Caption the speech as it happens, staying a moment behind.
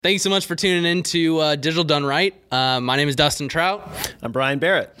Thanks so much for tuning in to Digital Done Right. My name is Dustin Trout. I'm Brian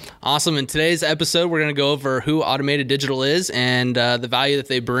Barrett. Awesome. In today's episode, we're going to go over who Automated Digital is and the value that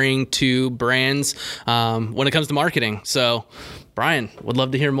they bring to brands when it comes to marketing. So, Brian, would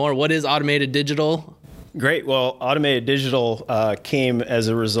love to hear more. What is Automated Digital? Great. Well, Automated Digital came as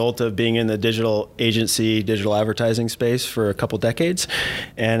a result of being in the digital agency, digital advertising space for a couple decades,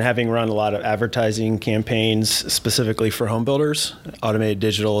 and having run a lot of advertising campaigns specifically for home builders. Automated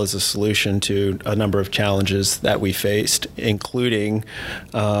Digital is a solution to a number of challenges that we faced, including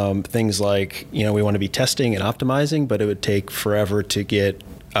things like, we want to be testing and optimizing, but it would take forever to get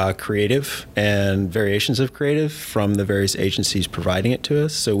creative and variations of creative from the various agencies providing it to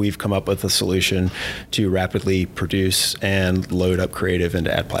us. So we've come up with a solution to rapidly produce and load up creative into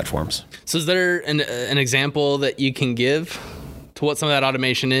ad platforms. So is there an example that you can give to what some of that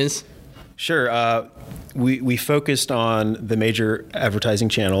automation is? Sure. We focused on the major advertising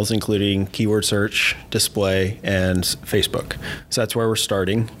channels, including keyword search, display, and Facebook. So that's where we're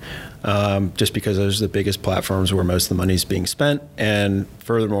starting, just because those are the biggest platforms where most of the money is being spent. And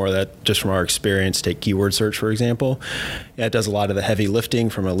furthermore, that just from our experience, take keyword search, for example. It does a lot of the heavy lifting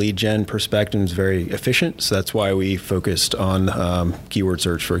from a lead gen perspective. It's very efficient. So that's why we focused on keyword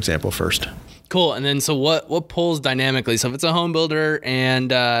search, for example, first. Cool. And then so what pulls dynamically? So if it's a home builder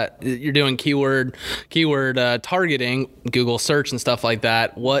and you're doing keyword targeting, Google search and stuff like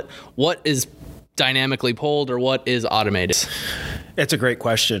that, what is dynamically pulled or what is automated? That's a great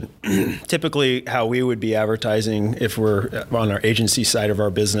question. Typically, how we would be advertising if we're on our agency side of our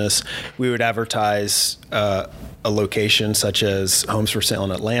business, we would advertise a location such as homes for sale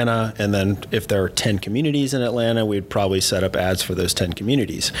in Atlanta. And then if there are 10 communities in Atlanta, we'd probably set up ads for those 10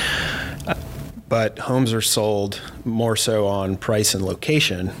 communities. But homes are sold more so on price and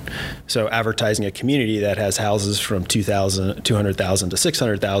location. So advertising a community that has houses from $200,000 to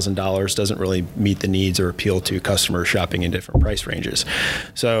 $600,000 doesn't really meet the needs or appeal to customers shopping in different price ranges.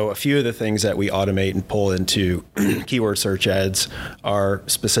 So a few of the things that we automate and pull into keyword search ads are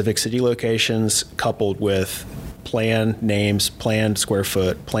specific city locations coupled with plan names, planned square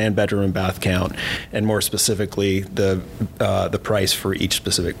foot, planned bedroom and bath count, and more specifically, the price for each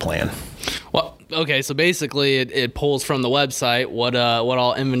specific plan. Well, okay, so basically it pulls from the website what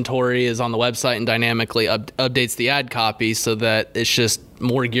all inventory is on the website and dynamically updates the ad copy so that it's just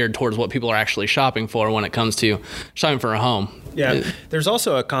more geared towards what people are actually shopping for when it comes to shopping for a home. Yeah, there's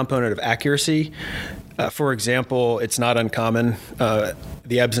also a component of accuracy. For example, it's not uncommon,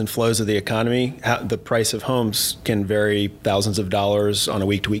 the ebbs and flows of the economy, the price of homes can vary thousands of dollars on a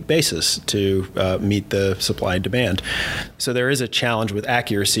week-to-week basis to meet the supply and demand. So there is a challenge with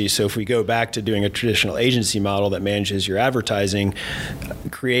accuracy. So if we go back to doing a traditional agency model that manages your advertising,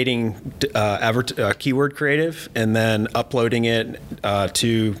 creating keyword creative and then uploading it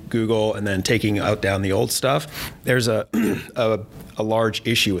to Google and then taking out down the old stuff, there's a large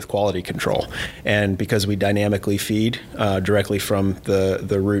issue with quality control. And because we dynamically feed directly from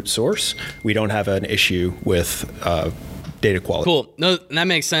the root source, we don't have an issue with data quality. Cool. No, that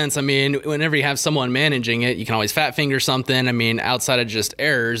makes sense. I mean, whenever you have someone managing it, you can always fat finger something. I mean, outside of just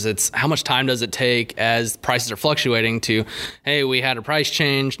errors, it's how much time does it take as prices are fluctuating to, hey, we had a price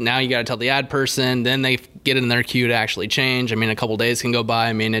change. Now you got to tell the ad person, then they get in their queue to actually change. I mean, a couple days can go by.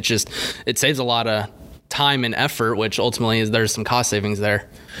 I mean, it saves a lot of time and effort, which ultimately there's some cost savings there.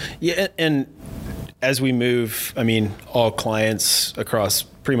 Yeah. And as we move, I mean, all clients across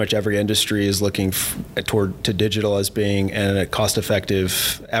pretty much every industry is looking toward to digital as being a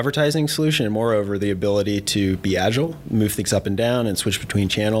cost-effective advertising solution, and moreover, the ability to be agile, move things up and down, and switch between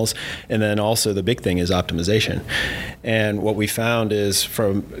channels. And then also the big thing is optimization. And what we found is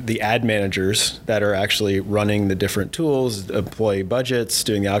from the ad managers that are actually running the different tools, employee budgets,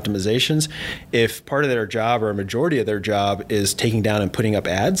 doing the optimizations, if part of their job or a majority of their job is taking down and putting up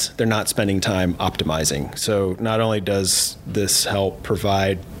ads, they're not spending time optimizing. So not only does this help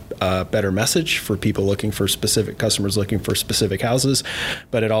provide a better message for people looking for specific customers looking for specific houses,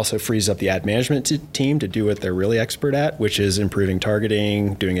 but it also frees up the ad management team to do what they're really expert at, which is improving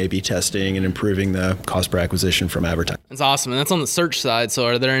targeting, doing A/B testing, and improving the cost per acquisition from advertising. That's awesome. And that's on the search side. So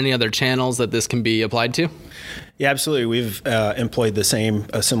are there any other channels that this can be applied to? Yeah, absolutely. We've employed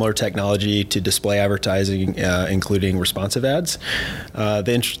a similar technology to display advertising, including responsive ads.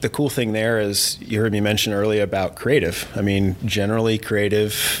 The cool thing there is you heard me mention earlier about creative. I mean, generally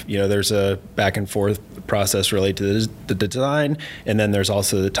creative, there's a back and forth process related to the design, and then there's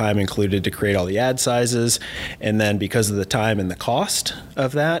also the time included to create all the ad sizes. And then because of the time and the cost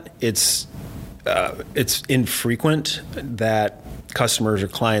of that, it's infrequent that customers or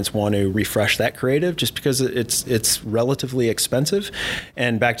clients want to refresh that creative just because it's relatively expensive.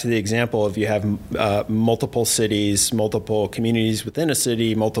 And back to the example of you have multiple cities, multiple communities within a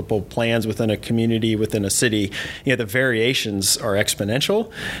city, multiple plans within a community within a city, the variations are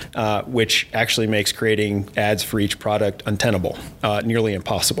exponential, which actually makes creating ads for each product untenable, nearly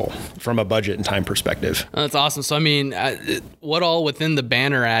impossible from a budget and time perspective. That's awesome. So, I mean, what all within the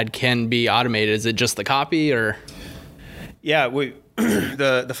banner ad can be automated? Is it just the copy or? Yeah,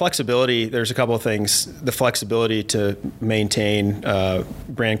 the flexibility, there's a couple of things. The flexibility to maintain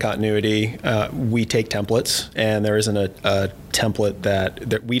brand continuity. We take templates, and there isn't a template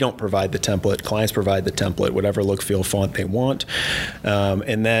that we don't provide the template. Clients provide the template, whatever look, feel, font they want.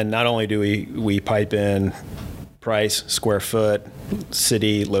 And then not only do we pipe in price, square foot,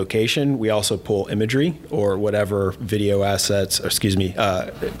 city, location, we also pull imagery or whatever video assets,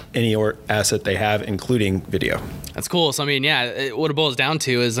 any asset they have, including video. That's cool. So, I mean, what it boils down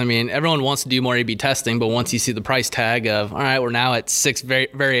to is, I mean, everyone wants to do more A/B testing, but once you see the price tag of, all right, we're now at 6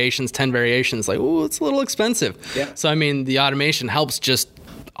 variations, 10 variations, like, oh, it's a little expensive. Yeah. So, I mean, the automation helps just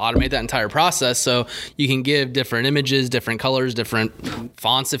automate that entire process, so you can give different images, different colors, different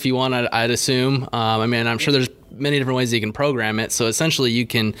fonts if you want, I'd assume. I mean, I'm sure there's many different ways that you can program it. So essentially you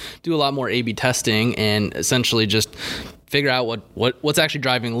can do a lot more A/B testing and essentially just figure out what's actually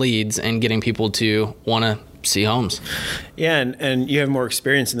driving leads and getting people to want to see homes. Yeah, and you have more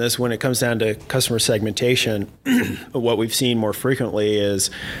experience in this when it comes down to customer segmentation. What we've seen more frequently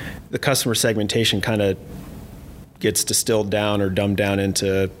is the customer segmentation kind of gets distilled down or dumbed down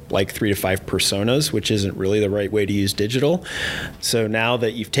into like 3 to 5 personas, which isn't really the right way to use digital. So now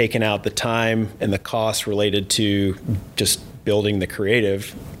that you've taken out the time and the cost related to just building the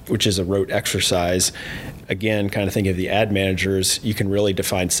creative, which is a rote exercise, again, kind of think of the ad managers, you can really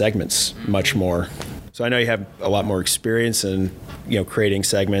define segments much more. So I know you have a lot more experience in creating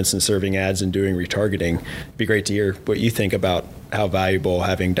segments and serving ads and doing retargeting. It'd be great to hear what you think about how valuable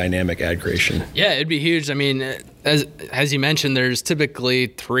having dynamic ad creation. Yeah, it'd be huge. I mean, as you mentioned, there's typically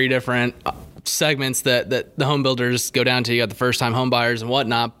 3 different segments that the home builders go down to. You got the first-time home buyers and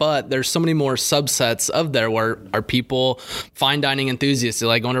whatnot, but there's so many more subsets of there. Where are people fine dining enthusiasts? Do they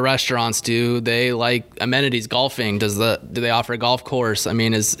like going to restaurants? Do they like amenities, golfing? Do they offer a golf course? I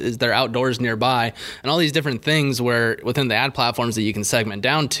mean, is there outdoors nearby? And all these different things where within the ad platforms that you can segment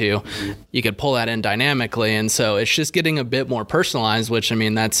down to, you could pull that in dynamically. And so it's just getting a bit more personalized, which, I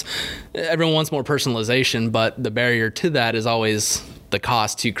mean, that's everyone wants more personalization, but the barrier to that is always the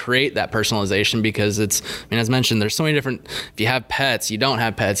cost to create that personalization, because it's, I mean, as mentioned, there's so many different, if you have pets, you don't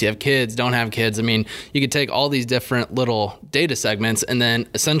have pets, you have kids, don't have kids. I mean, you could take all these different little data segments and then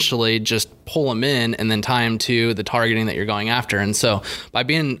essentially just pull them in and then tie them to the targeting that you're going after. And so by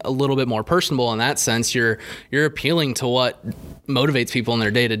being a little bit more personable in that sense, you're appealing to what motivates people in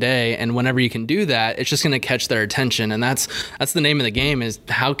their day to day. And whenever you can do that, it's just going to catch their attention. And that's the name of the game, is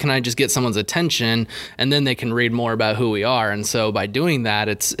how can I just get someone's attention and then they can read more about who we are. And so by doing that,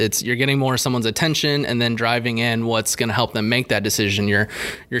 it's you're getting more of someone's attention and then driving in what's going to help them make that decision. You're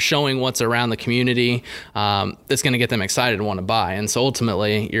showing what's around the community that's going to get them excited and want to buy. And so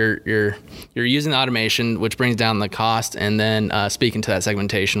ultimately you're using the automation, which brings down the cost, and then speaking to that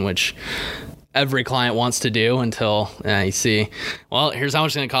segmentation, which every client wants to do until you see, well, here's how much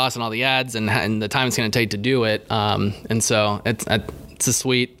it's going to cost and all the ads and the time it's going to take to do it. And so it's a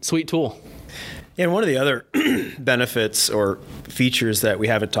sweet tool. And one of the other benefits or features that we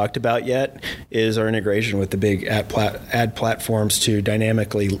haven't talked about yet is our integration with the big ad platforms to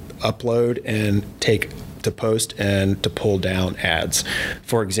dynamically upload and take to post and to pull down ads.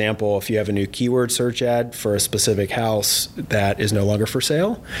 For example, if you have a new keyword search ad for a specific house that is no longer for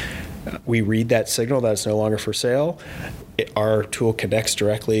sale, we read that signal that it's no longer for sale. Our tool connects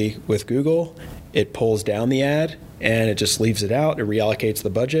directly with Google. It pulls down the ad and it just leaves it out. It reallocates the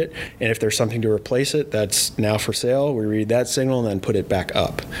budget. And if there's something to replace it that's now for sale, we read that signal and then put it back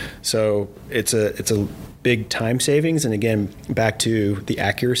up. So it's a big time savings. And again, back to the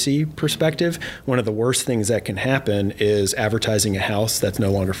accuracy perspective, one of the worst things that can happen is advertising a house that's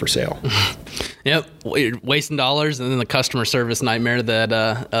no longer for sale. Yep, you're wasting dollars, and then the customer service nightmare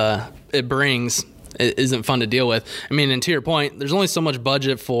that it brings isn't fun to deal with. I mean, and to your point, there's only so much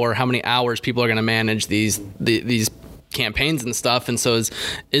budget for how many hours people are going to manage these campaigns and stuff. And so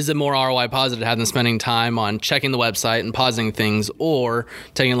is it more ROI positive to have them spending time on checking the website and pausing things, or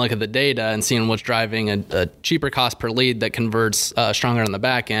taking a look at the data and seeing what's driving a cheaper cost per lead that converts stronger on the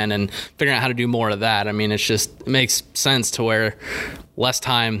back end, and figuring out how to do more of that? I mean, it makes sense to where less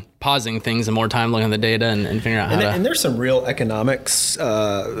time pausing things and more time looking at the data and figuring out how to... And there's some real economics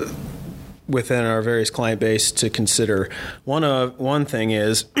within our various client base to consider. One thing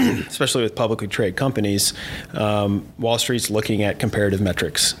is, especially with publicly traded companies, Wall Street's looking at comparative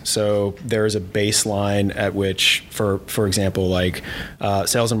metrics. So there is a baseline at which, for example, like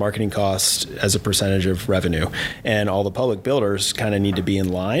sales and marketing costs as a percentage of revenue, and all the public builders kind of need to be in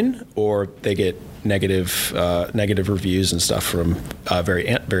line, or they get negative reviews and stuff from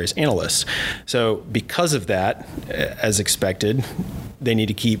various analysts. So because of that, as expected, they need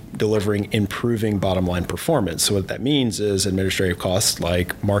to keep delivering improving bottom line performance. So what that means is administrative costs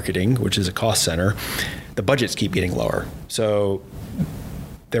like marketing, which is a cost center, the budgets keep getting lower. So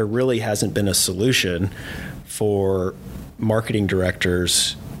there really hasn't been a solution for marketing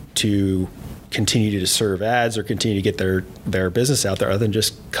directors to continue to serve ads or continue to get their business out there other than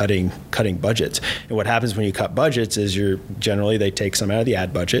just cutting budgets. And what happens when you cut budgets is generally they take some out of the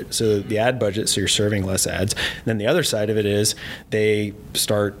ad budget. So the ad budget, so you're serving less ads. And then the other side of it is they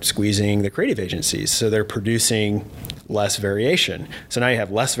start squeezing the creative agencies. So they're producing less variation. So now you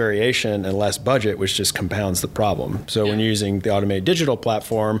have less variation and less budget, which just compounds the problem. So when you're using the automated digital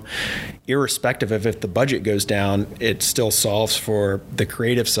platform, irrespective of if the budget goes down, it still solves for the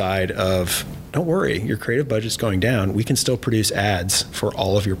creative side of, don't worry, your creative budget's going down. We can still produce ads for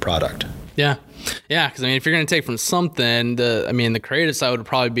all of your product. Yeah. Yeah, because if you're going to take from something, the creative side would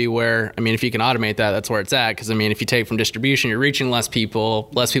probably be where, if you can automate that, that's where it's at. Because if you take from distribution, you're reaching less people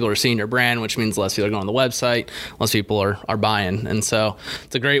are seeing your brand, which means less people are going on the website, less people are buying, and so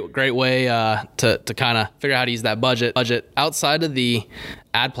it's a great way to kind of figure out how to use that budget. Outside of the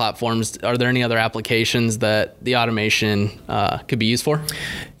ad platforms, are there any other applications that the automation could be used for?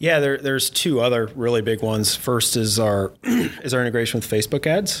 Yeah, there's two other really big ones. First is our integration with Facebook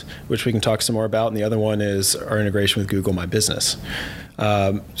ads, which we can talk some more about, and the other one is our integration with Google My Business.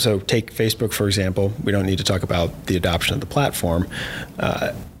 So take Facebook, for example. We don't need to talk about the adoption of the platform.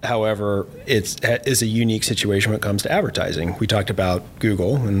 However, it is a unique situation when it comes to advertising. We talked about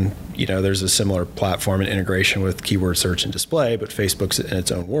Google, and there's a similar platform and integration with keyword search and display, but Facebook's in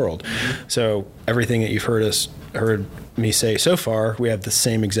its own world. So everything that you've heard me say so far, we have the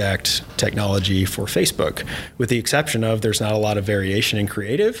same exact technology for Facebook, with the exception of there's not a lot of variation in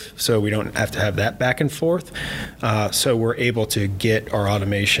creative, so we don't have to have that back and forth. So we're able to get our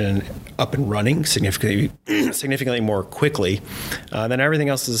automation up and running significantly more quickly than everything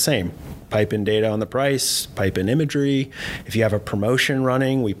else is the same. Pipe in data on the price, pipe in imagery. If you have a promotion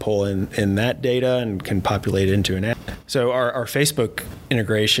running, we pull in that data and can populate it into an ad. So our Facebook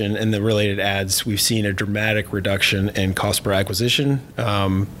integration and the related ads, we've seen a dramatic reduction in cost per acquisition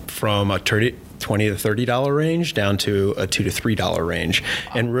from a $20 to $30 range down to a $2 to $3 range.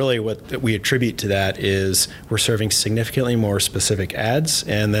 And really what we attribute to that is we're serving significantly more specific ads.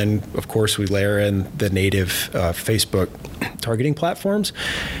 And then, of course, we layer in the native Facebook targeting platforms.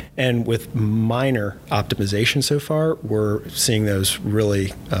 And with minor optimization so far, we're seeing those really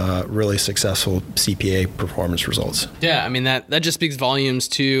successful CPA performance results. Yeah, that just speaks volumes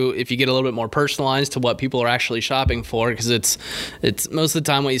to if you get a little bit more personalized to what people are actually shopping for, because it's most of the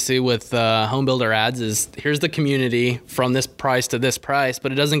time what you see with home builder ads is here's the community from this price to this price,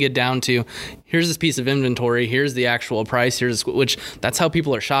 but it doesn't get down to here's this piece of inventory, here's the actual price, which that's how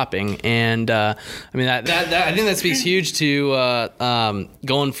people are shopping. And that I think that speaks huge to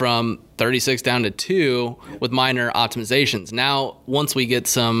going from 36 down to 2 with minor optimizations. Now, once we get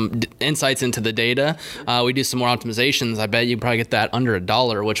some insights into the data, we do some more optimizations. I bet you probably get that under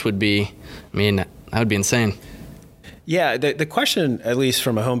 $1, which would be, that would be insane. Yeah, the question, at least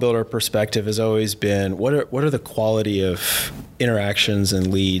from a home builder perspective, has always been, what are the quality of interactions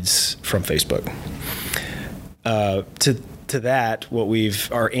and leads from Facebook? To that,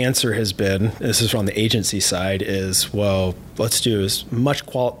 our answer has been, this is from the agency side, is, well, let's do as much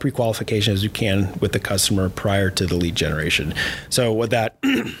pre-qualification as you can with the customer prior to the lead generation. So what that,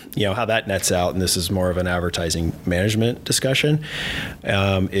 how that nets out, and this is more of an advertising management discussion,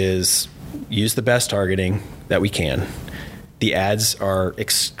 is use the best targeting that we can. The ads are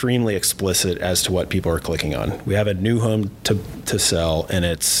extremely explicit as to what people are clicking on. We have a new home to sell, and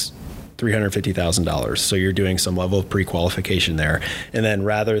it's $350,000. So you're doing some level of pre-qualification there. And then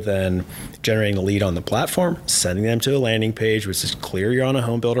rather than generating a lead on the platform, sending them to a landing page, which is clear you're on a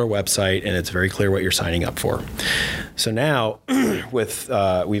home builder website and it's very clear what you're signing up for. So now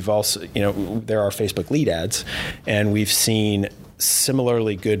we've also, there are Facebook lead ads, and we've seen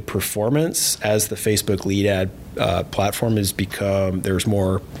similarly good performance as the Facebook lead ad platform has become, there's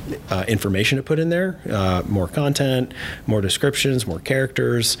more information to put in there, more content, more descriptions, more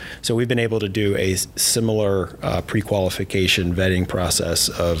characters. So we've been able to do a similar pre-qualification vetting process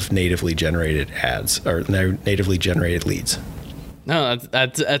of natively generated ads or natively generated leads. No,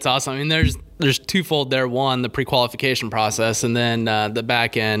 that's awesome. I mean, there's twofold there. One, the pre-qualification process, and then the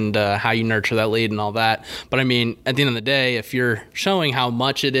back end, how you nurture that lead and all that. But I mean, at the end of the day, if you're showing how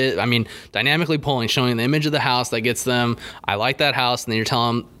much it is, I mean, dynamically polling, showing the image of the house that gets them, I like that house, and then you're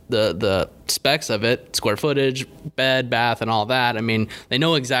telling them the specs of it, square footage, bed, bath, and all that. I mean, they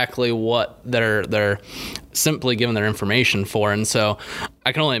know exactly what they're simply giving their information for. And so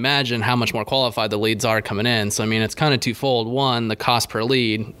I can only imagine how much more qualified the leads are coming in. So, I mean, it's kind of twofold. One, the cost per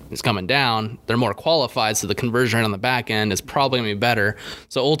lead is coming down. They're more qualified, so the conversion rate on the back end is probably going to be better.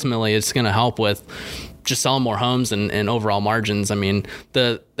 So ultimately, it's going to help with just selling more homes and overall margins. I mean,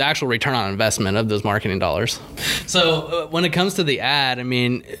 the actual return on investment of those marketing dollars. So when it comes to the ad, I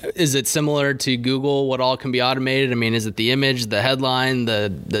mean, is it similar to Google? What all can be automated? I mean, is it the image, the headline,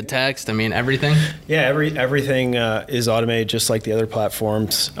 the text? I mean, everything? Yeah, everything is automated just like the other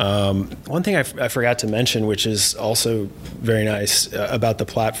platforms. One thing I forgot to mention, which is also very nice about the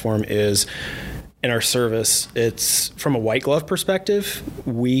platform, is in our service, it's from a white glove perspective.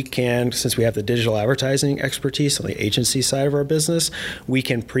 We can, since we have the digital advertising expertise on the agency side of our business, we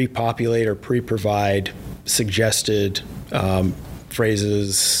can pre-populate or pre-provide suggested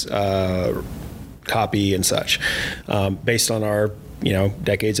phrases, copy, and such. Based on our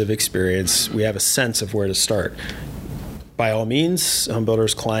decades of experience, we have a sense of where to start. By all means, home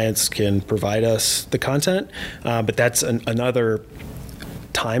builders clients can provide us the content, but that's another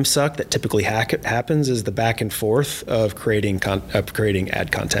time suck that typically happens is the back and forth of creating ad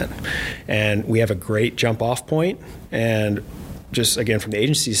content. And we have a great jump off point. And just again, from the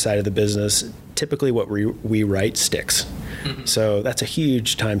agency side of the business, typically what we write sticks. Mm-hmm. So that's a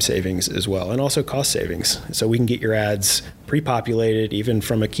huge time savings as well, and also cost savings. So we can get your ads pre-populated, even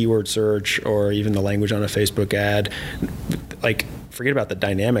from a keyword search or even the language on a Facebook ad. Like, forget about the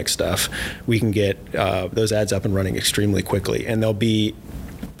dynamic stuff. We can get those ads up and running extremely quickly, and they'll be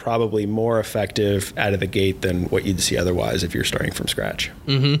probably more effective out of the gate than what you'd see otherwise if you're starting from scratch.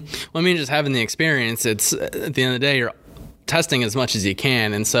 Mm-hmm. Well, I mean, just having the experience, it's at the end of the day, you're testing as much as you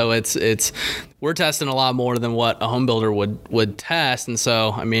can. And so we're testing a lot more than what a home builder would test. And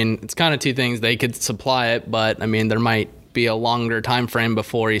so, I mean, it's kind of two things. They could supply it, but I mean, there might be a longer time frame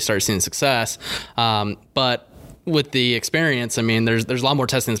before you start seeing success. But with the experience, I mean, there's a lot more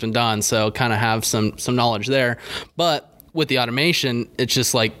testing that's been done. So kind of have some knowledge there. But with the automation, it's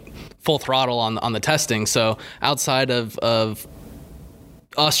just like full throttle on the testing. So outside of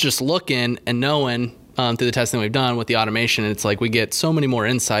us just looking and knowing through the testing we've done with the automation, it's like we get so many more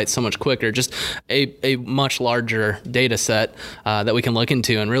insights so much quicker, just a much larger data set that we can look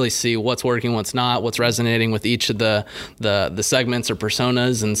into and really see what's working, what's not, what's resonating with each of the segments or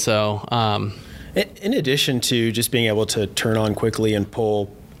personas. And so in addition to just being able to turn on quickly and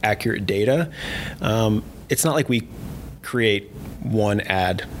pull accurate data, it's not like we create one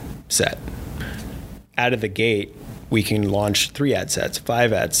ad set. Out of the gate, we can launch 3 ad sets,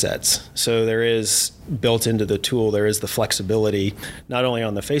 5 ad sets. So there is built into the tool, there is the flexibility, not only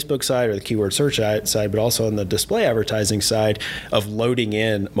on the Facebook side or the keyword search side, but also on the display advertising side of loading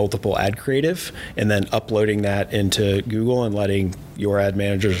in multiple ad creative and then uploading that into Google and letting your ad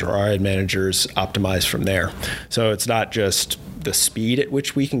managers or our ad managers optimize from there. So it's not just the speed at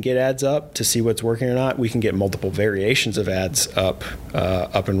which we can get ads up to see what's working or not. We can get multiple variations of ads up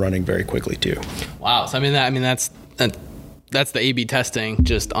and running very quickly too. Wow. So that's the A/B testing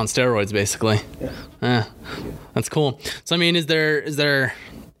just on steroids, basically. Yeah. That's cool. So I mean, is there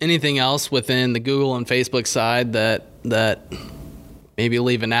anything else within the Google and Facebook side that maybe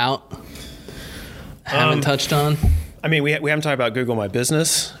leaving out, haven't touched on? I mean, we haven't talked about Google My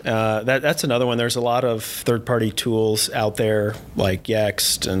Business. That's another one. There's a lot of third-party tools out there like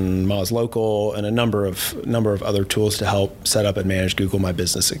Yext and Moz Local and a number of other tools to help set up and manage Google My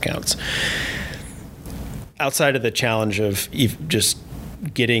Business accounts. Outside of the challenge of just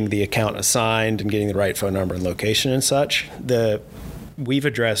getting the account assigned and getting the right phone number and location and such, we've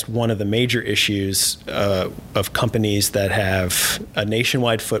addressed one of the major issues of companies that have a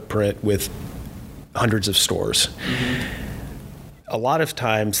nationwide footprint with hundreds of stores. Mm-hmm. A lot of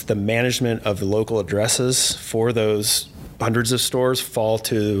times the management of the local addresses for those hundreds of stores fall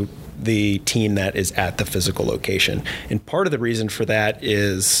to the team that is at the physical location. And part of the reason for that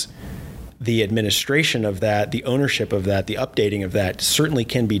is the administration of that, the ownership of that, the updating of that certainly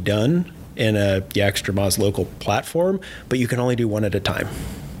can be done in a Yext or Moz Local platform, but you can only do one at a time.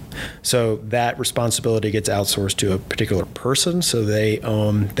 So that responsibility gets outsourced to a particular person, so they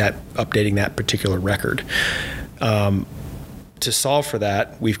own that, updating that particular record. To solve for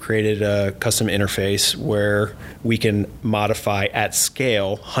that, we've created a custom interface where we can modify at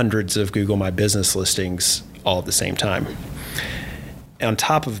scale hundreds of Google My Business listings all at the same time. On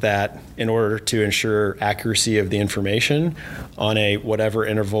top of that, in order to ensure accuracy of the information on a whatever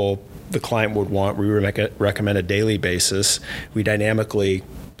interval the client would want, we recommend a daily basis. We dynamically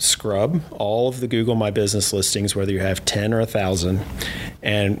scrub all of the Google My Business listings, whether you have 10 or 1,000,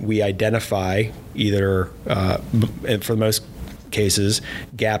 and we identify either, for the most cases,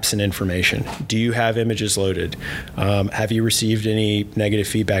 gaps in information. Do you have images loaded? Have you received any negative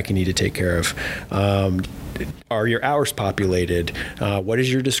feedback you need to take care of? Are your hours populated? What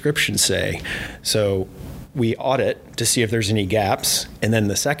does your description say? So we audit to see if there's any gaps. And then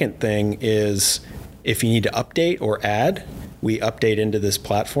the second thing is if you need to update or add, we update into this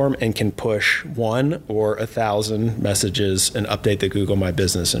platform and can push 1 or 1,000 messages and update the Google My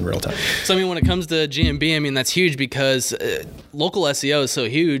Business in real time. So, I mean, when it comes to GMB, I mean, that's huge because local SEO is so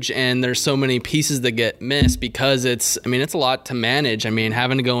huge and there's so many pieces that get missed because it's a lot to manage. I mean,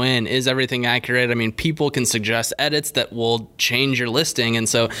 having to go in, is everything accurate? I mean, people can suggest edits that will change your listing. And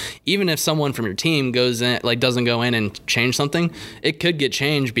so even if someone from your team goes in, doesn't go in and change something, it could get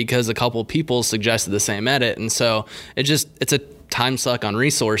changed because a couple people suggested the same edit. And so it's a time suck on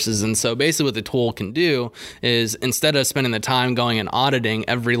resources. And so basically what the tool can do is, instead of spending the time going and auditing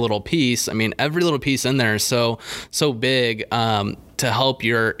every little piece, every little piece in there is so big to help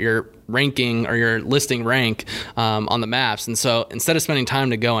your ranking or your listing rank on the maps. And so instead of spending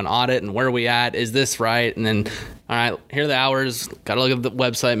time to go and audit and where are we at, is this right? And then, all right, here are the hours, got to look at the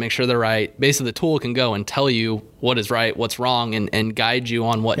website, make sure they're right. Basically, the tool can go and tell you what is right, what's wrong, and guide you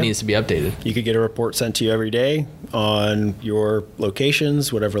on what needs to be updated. You could get a report sent to you every day on your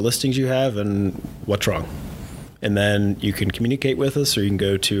locations, whatever listings you have, and what's wrong. And then you can communicate with us, or you can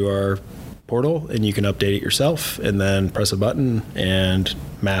go to our portal and you can update it yourself and then press a button and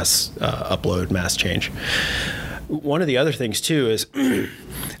mass upload, mass change. One of the other things too is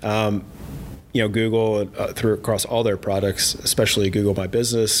Google through across all their products, especially Google My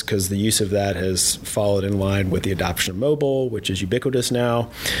Business, because the use of that has followed in line with the adoption of mobile, which is ubiquitous now.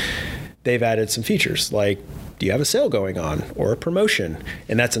 They've added some features like, do you have a sale going on or a promotion?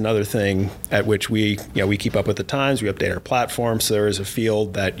 And that's another thing at which we keep up with the times. We update our platform. So there is a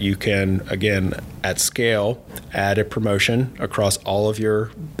field that you can, again, at scale, add a promotion across all of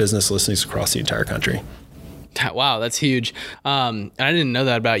your business listings across the entire country. Wow, that's huge. And I didn't know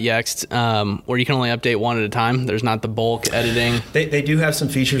that about Yext, where you can only update one at a time. There's not the bulk editing. They do have some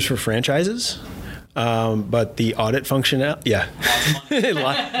features for franchises. But the audit functionality,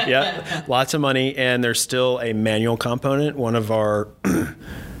 lots of money, and there's still a manual component. One of our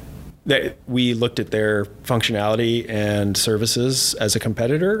we looked at their functionality and services as a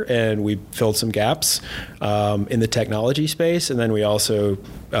competitor, and we filled some gaps in the technology space, and then we also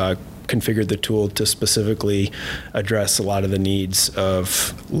configured the tool to specifically address a lot of the needs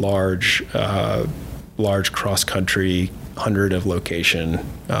of large cross-country 100 of location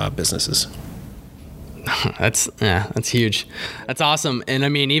businesses. That's huge. That's awesome. And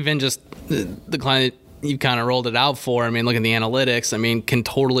even just the client you kind of rolled it out for, look at the analytics, can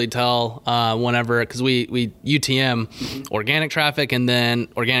totally tell whenever, because we UTM organic traffic and then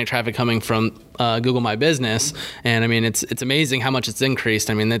organic traffic coming from Google My Business. And it's amazing how much it's increased.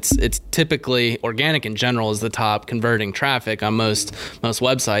 It's typically organic in general is the top converting traffic on most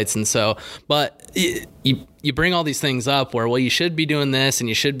websites. And so, but you bring all these things up where, well, you should be doing this and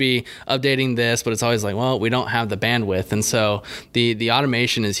you should be updating this, but it's always like, well, we don't have the bandwidth. And so the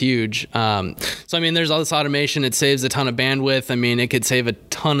automation is huge. So, there's all this automation. It saves a ton of bandwidth. It could save a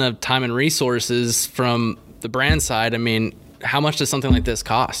ton of time and resources from the brand side. How much does something like this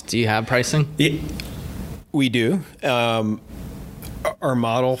cost? Do you have pricing? We do. Our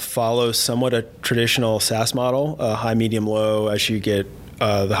model follows somewhat a traditional SaaS model, high, medium, low. As you get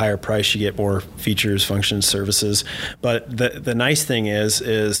the higher price, you get more features, functions, services. But the nice thing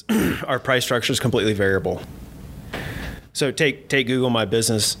is our price structure is completely variable. So take Google My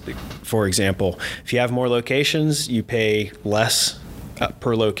Business, for example. If you have more locations, you pay less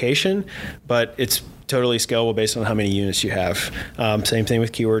per location, but it's totally scalable based on how many units you have. Same thing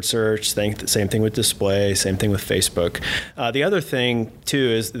with keyword search, same thing with display, same thing with Facebook. The other thing, too,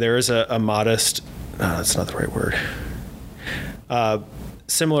 is there is a modest, that's not the right word,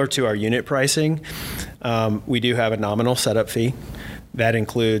 similar to our unit pricing, we do have a nominal setup fee. That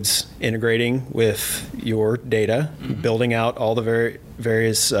includes integrating with your data, building out all the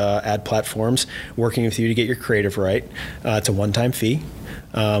various ad platforms, working with you to get your creative right. It's a one-time fee.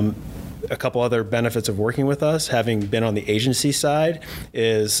 A couple other benefits of working with us, having been on the agency side,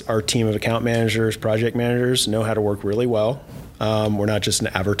 is our team of account managers, project managers know how to work really well We're not just an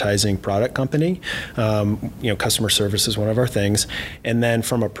advertising product company. Customer service is one of our things. And then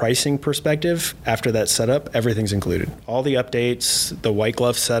from a pricing perspective, after that setup, everything's included. All the updates, the white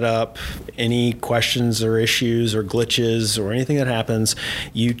glove setup, any questions or issues or glitches or anything that happens,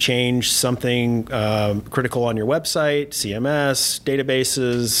 you change something critical on your website, CMS,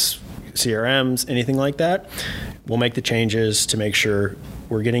 databases, CRMs, anything like that, we'll make the changes to make sure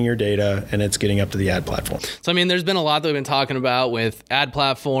we're getting your data and it's getting up to the ad platform. So, I mean, there's been a lot that we've been talking about with ad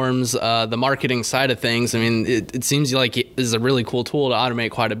platforms, the marketing side of things. I mean, it seems like it is a really cool tool to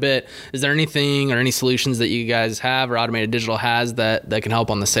automate quite a bit. Is there anything or any solutions that you guys have or Automated Digital has that can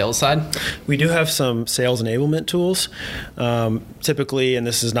help on the sales side? We do have some sales enablement tools. Typically, and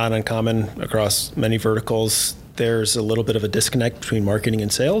this is not uncommon across many verticals, there's a little bit of a disconnect between marketing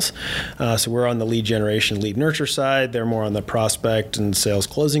and sales. So we're on the lead generation, lead nurture side. They're more on the prospect and sales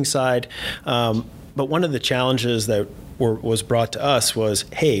closing side. But one of the challenges that was brought to us was,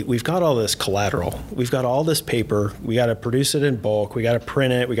 hey, we've got all this collateral. We've got all this paper. We got to produce it in bulk. We got to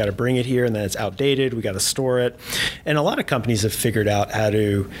print it. We got to bring it here, and then it's outdated. We got to store it. And a lot of companies have figured out how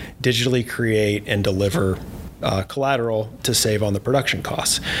to digitally create and deliver collateral to save on the production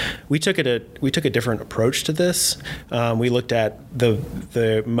costs. We took a different approach to this. We looked at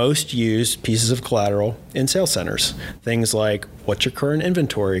the most used pieces of collateral in sales centers. Things like, what's your current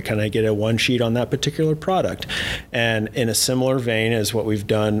inventory? Can I get a one sheet on that particular product? And in a similar vein as what we've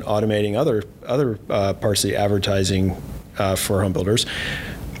done automating other parts of the advertising for home builders,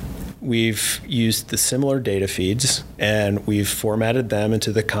 we've used the similar data feeds and we've formatted them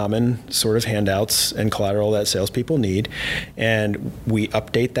into the common sort of handouts and collateral that salespeople need. And we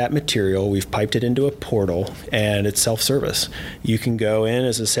update that material. We've piped it into a portal and it's self-service. You can go in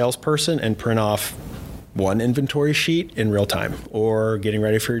as a salesperson and print off one inventory sheet in real time, or getting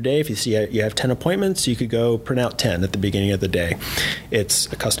ready for your day. If you see you have 10 appointments, you could go print out 10 at the beginning of the day. It's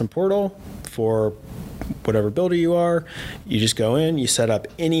a custom portal for whatever builder you are. You just go in, you set up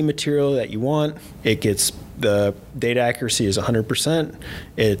any material that you want. It gets, the data accuracy is 100%.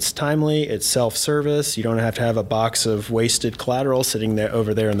 It's timely, it's self-service. You don't have to have a box of wasted collateral sitting there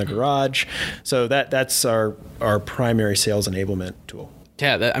over there in the garage. So that's our primary sales enablement tool.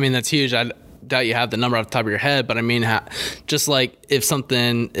 Yeah, that's huge. I doubt you have the number off the top of your head, but I mean, just like if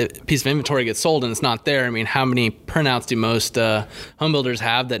a piece of inventory gets sold and it's not there, I mean, how many printouts do most home builders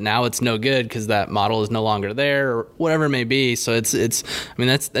have that now it's no good because that model is no longer there or whatever it may be? So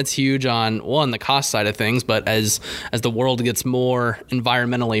that's huge on one, the cost side of things, but as the world gets more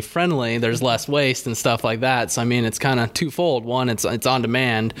environmentally friendly, there's less waste and stuff like that. So I mean, it's kind of twofold. One, it's on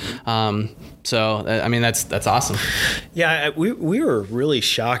demand. So I mean, that's awesome. Yeah, we were really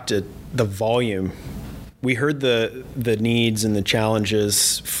shocked at the volume. We heard the needs and the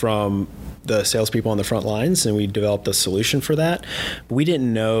challenges from the salespeople on the front lines, and we developed a solution for that. But we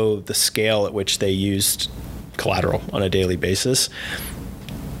didn't know the scale at which they used collateral on a daily basis.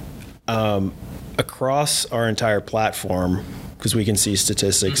 Across our entire platform, because we can see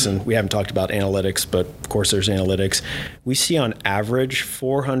statistics, and we haven't talked about analytics, but of course there's analytics. We see on average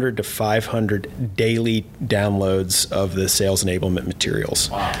 400 to 500 daily downloads of the sales enablement materials.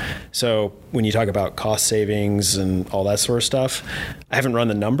 Wow. So when you talk about cost savings and all that sort of stuff, I haven't run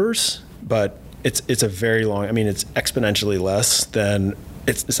the numbers, but it's a very long, it's exponentially less than,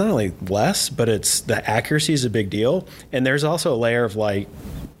 it's not only less, but the accuracy is a big deal. And there's also a layer of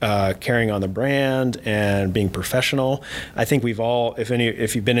carrying on the brand and being professional. I think we've all,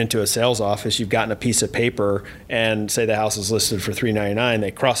 if you've been into a sales office, you've gotten a piece of paper and say the house is listed for $399, they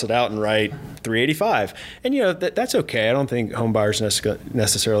cross it out and write $385. And that's okay. I don't think home buyers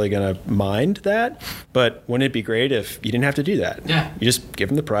necessarily going to mind that, but wouldn't it be great if you didn't have to do that? Yeah. You just give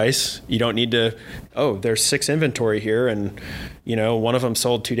them the price. You don't need to, there's 6 inventory here and one of them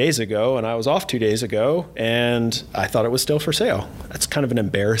sold 2 days ago and I was off 2 days ago and I thought it was still for sale. That's kind of an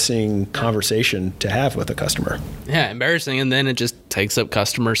embarrassing conversation to have with a customer. Yeah, embarrassing. And then it just takes up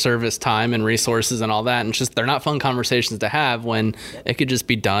customer service time and resources and all that. And they're not fun conversations to have when it could just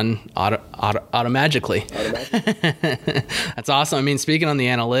be done automagically. That's awesome. Speaking on the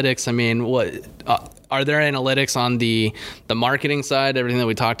analytics, what are there analytics on the marketing side, everything that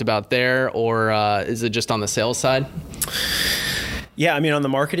we talked about there, or is it just on the sales side? Yeah, on the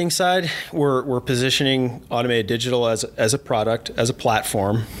marketing side, we're positioning Automated Digital as a product, as a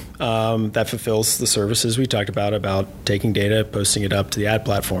platform that fulfills the services we talked about taking data, posting it up to the ad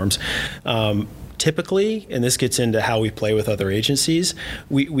platforms. Typically, and this gets into how we play with other agencies,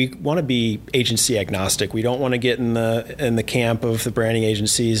 we want to be agency agnostic. We don't want to get in the camp of the branding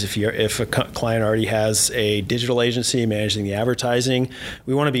agencies. If a client already has a digital agency managing the advertising,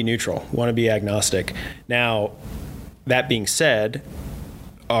 we want to be neutral. We want to be agnostic. Now, that being said,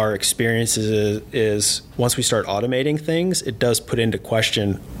 our experience is once we start automating things, it does put into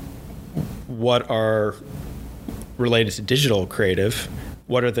question what are related to digital creative.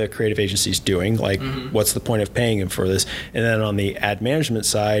 What are the creative agencies doing? Like, what's the point of paying them for this? And then on the ad management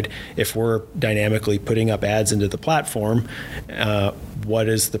side, if we're dynamically putting up ads into the platform, what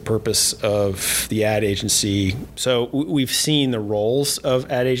is the purpose of the ad agency? So we've seen the roles of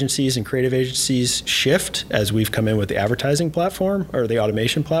ad agencies and creative agencies shift as we've come in with the advertising platform or the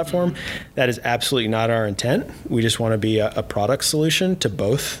automation platform. That is absolutely not our intent. We just want to be a product solution to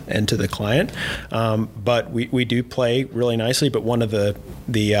both and to the client. But we do play really nicely. But one of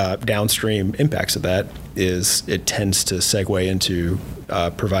the downstream impacts of that is it tends to segue into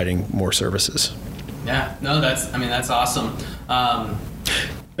providing more services. Yeah, no, that's awesome.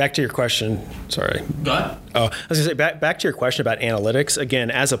 Back to your question. Sorry. Go ahead. Oh, I was going to say, back to your question about analytics.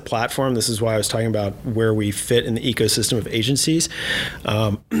 Again, as a platform, this is why I was talking about where we fit in the ecosystem of agencies.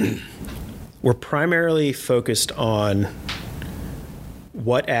 We're primarily focused on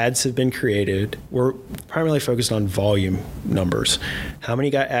what ads have been created. We're primarily focused on volume numbers. How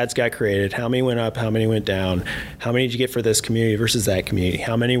many ads got created? How many went up? How many went down? How many did you get for this community versus that community?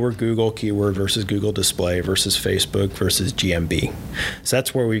 How many were Google keyword versus Google display versus Facebook versus GMB? So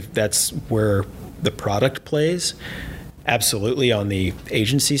that's where the product plays. Absolutely, on the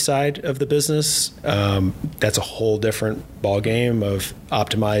agency side of the business, that's a whole different ballgame of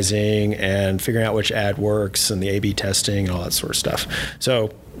optimizing and figuring out which ad works and the A/B testing and all that sort of stuff.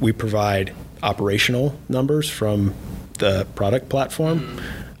 So we provide operational numbers from the product platform,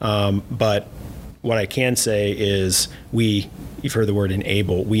 but what I can say is you've heard the word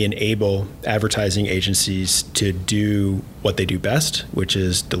enable. We enable advertising agencies to do what they do best, which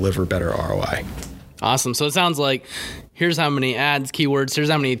is deliver better ROI. Awesome. So it sounds like here's how many ads, keywords,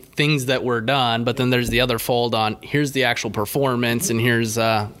 here's how many things that were done, but then there's the other fold on here's the actual performance, and here's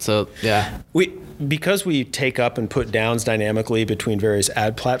Because we take up and put downs dynamically between various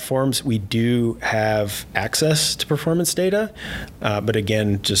ad platforms, we do have access to performance data. But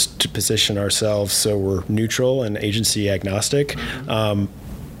again, just to position ourselves so we're neutral and agency agnostic,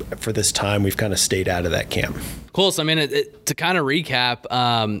 for this time, we've kind of stayed out of that camp. Cool. So, to kind of recap,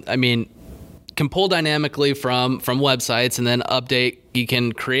 can pull dynamically from websites and then update. You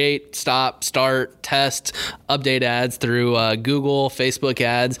can create, stop, start, test, update ads through Google, Facebook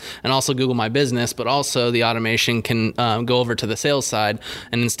ads, and also Google My Business. But also the automation can go over to the sales side,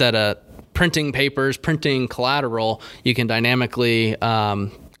 and instead of printing papers, printing collateral, you can dynamically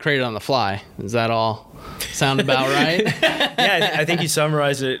create it on the fly. Is that all? Sound about right? Yeah, I think you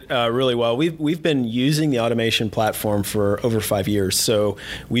summarized it really well. We've been using the automation platform for over 5 years. So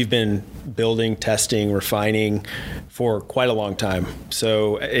we've been building, testing, refining for quite a long time.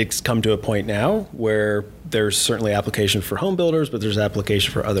 So it's come to a point now where there's certainly application for home builders, but there's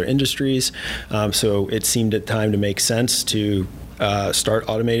application for other industries. So it seemed at time to make sense to start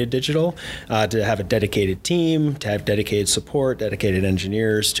Automated Digital, to have a dedicated team, to have dedicated support, dedicated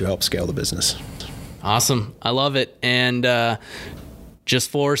engineers to help scale the business. Awesome. I love it. And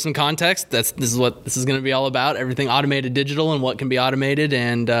just for some context, this is what this is going to be all about. Everything Automated Digital and what can be automated,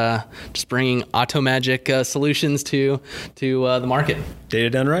 and just bringing AutoMagic solutions to the market.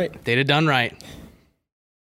 Data done right. Data done right.